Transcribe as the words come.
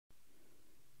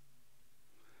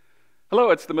Hello,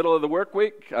 it's the middle of the work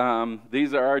week.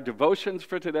 These are our devotions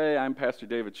for today. I'm Pastor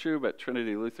David Schoob at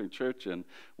Trinity Lutheran Church in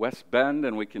West Bend,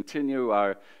 and we continue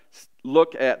our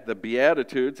look at the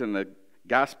Beatitudes in the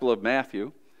Gospel of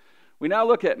Matthew. We now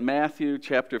look at Matthew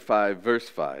chapter 5, verse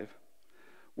 5,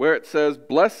 where it says,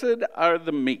 "Blessed are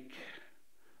the meek,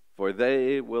 for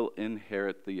they will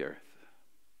inherit the earth."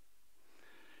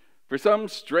 For some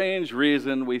strange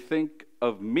reason, we think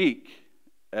of meek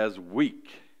as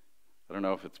weak. I don't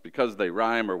know if it's because they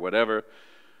rhyme or whatever,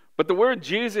 but the word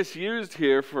Jesus used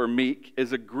here for meek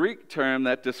is a Greek term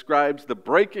that describes the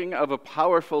breaking of a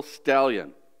powerful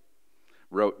stallion,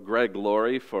 wrote Greg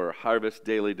Laurie for Harvest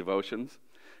Daily Devotions.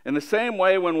 In the same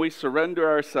way, when we surrender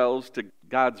ourselves to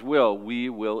God's will, we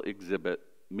will exhibit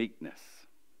meekness.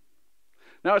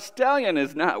 Now, a stallion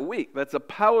is not weak. That's a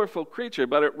powerful creature,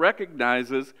 but it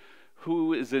recognizes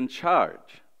who is in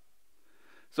charge.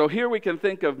 So here we can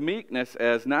think of meekness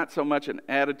as not so much an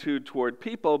attitude toward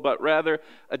people, but rather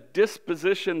a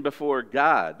disposition before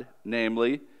God,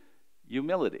 namely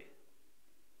humility.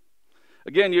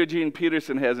 Again, Eugene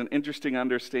Peterson has an interesting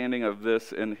understanding of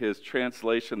this in his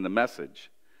translation, The Message.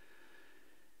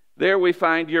 There we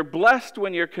find, "You're blessed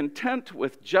when you're content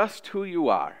with just who you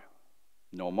are.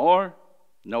 No more,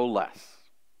 no less.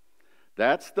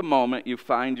 That's the moment you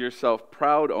find yourself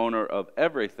proud owner of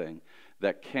everything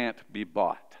that can't be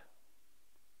bought."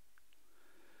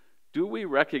 Do we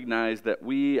recognize that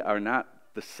we are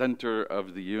not the center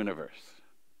of the universe?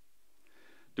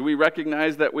 Do we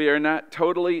recognize that we are not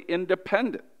totally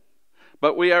independent,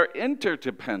 but we are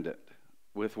interdependent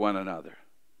with one another?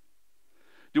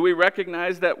 Do we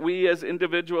recognize that we as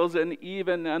individuals and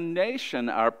even a nation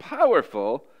are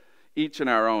powerful, each in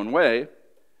our own way,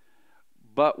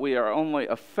 but we are only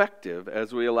effective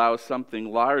as we allow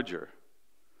something larger,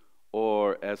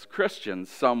 or as Christians,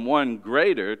 someone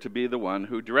greater to be the one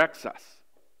who directs us?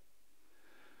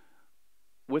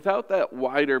 Without that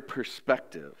wider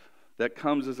perspective that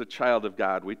comes as a child of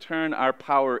God, we turn our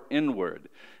power inward,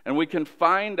 and we can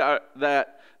find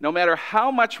that no matter how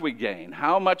much we gain,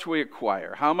 how much we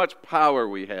acquire, how much power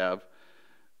we have,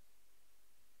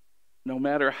 no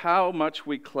matter how much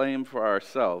we claim for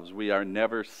ourselves, we are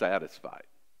never satisfied.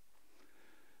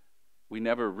 We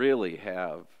never really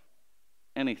have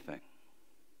anything.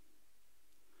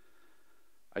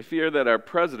 I fear that our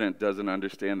president doesn't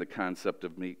understand the concept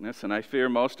of meekness, and I fear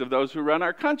most of those who run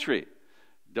our country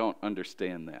don't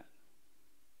understand that.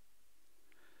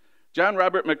 John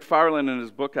Robert McFarland, in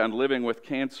his book on living with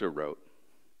cancer, wrote,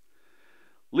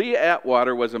 "Lee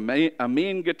Atwater was a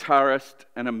mean guitarist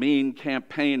and a mean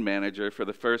campaign manager for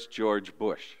the first George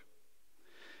Bush.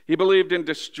 He believed in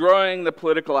destroying the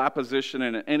political opposition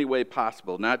in any way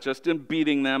possible, not just in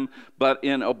beating them, but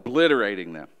in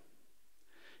obliterating them.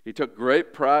 He took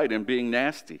great pride in being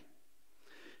nasty.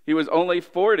 He was only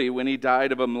 40 when he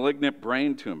died of a malignant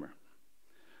brain tumor.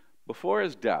 Before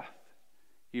his death,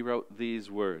 he wrote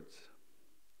these words,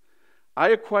 'I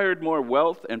acquired more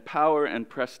wealth and power and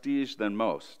prestige than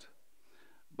most,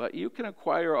 but you can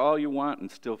acquire all you want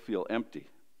and still feel empty.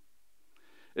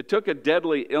 It took a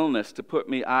deadly illness to put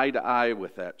me eye to eye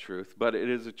with that truth, but it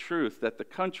is a truth that the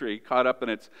country, caught up in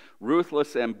its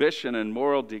ruthless ambition and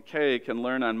moral decay, can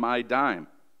learn on my dime.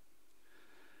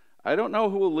 I don't know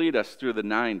who will lead us through the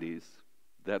 90s,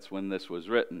 that's when this was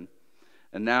written,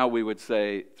 and now we would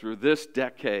say through this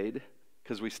decade,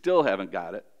 because we still haven't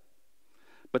got it,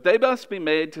 but they must be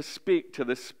made to speak to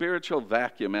this spiritual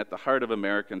vacuum at the heart of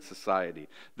American society,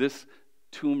 this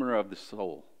tumor of the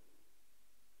soul.'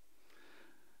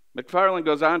 McFarland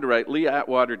goes on to write, Lee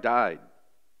Atwater died.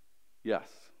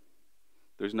 Yes,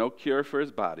 there's no cure for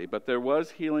his body, but there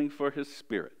was healing for his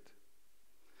spirit.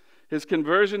 His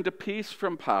conversion to peace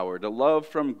from power, to love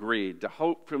from greed, to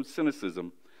hope from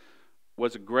cynicism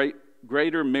was a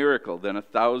greater miracle than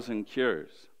 1,000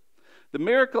 cures. The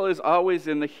miracle is always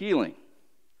in the healing.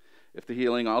 If the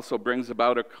healing also brings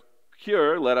about a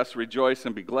cure, let us rejoice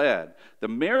and be glad. The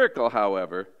miracle,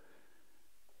 however,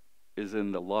 is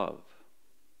in the love.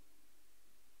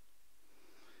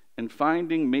 In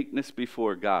finding meekness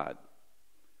before God,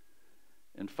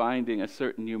 and finding a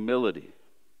certain humility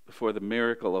before the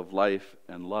miracle of life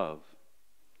and love,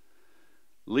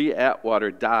 Lee Atwater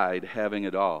died having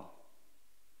it all,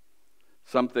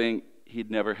 something he'd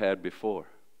never had before.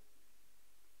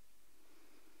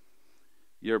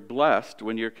 You're blessed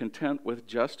when you're content with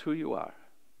just who you are,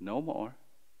 no more,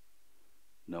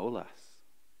 no less.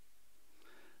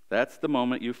 That's the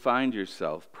moment you find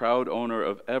yourself proud owner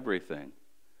of everything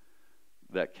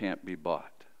that can't be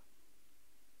bought.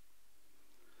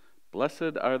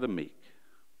 Blessed are the meek.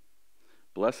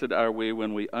 Blessed are we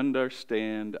when we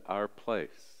understand our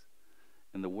place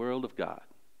in the world of God,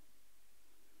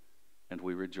 and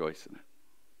we rejoice in it.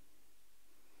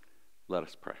 Let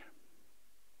us pray.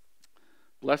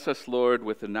 Bless us, Lord,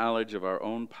 with the knowledge of our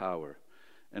own power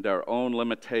and our own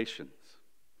limitations,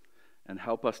 and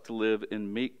help us to live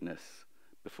in meekness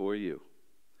before you.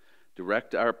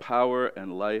 Direct our power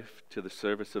and life to the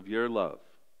service of your love.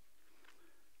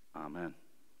 Amen.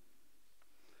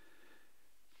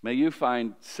 May you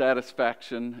find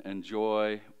satisfaction and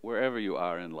joy wherever you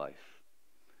are in life,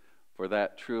 for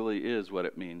that truly is what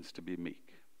it means to be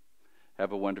meek.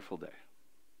 Have a wonderful day.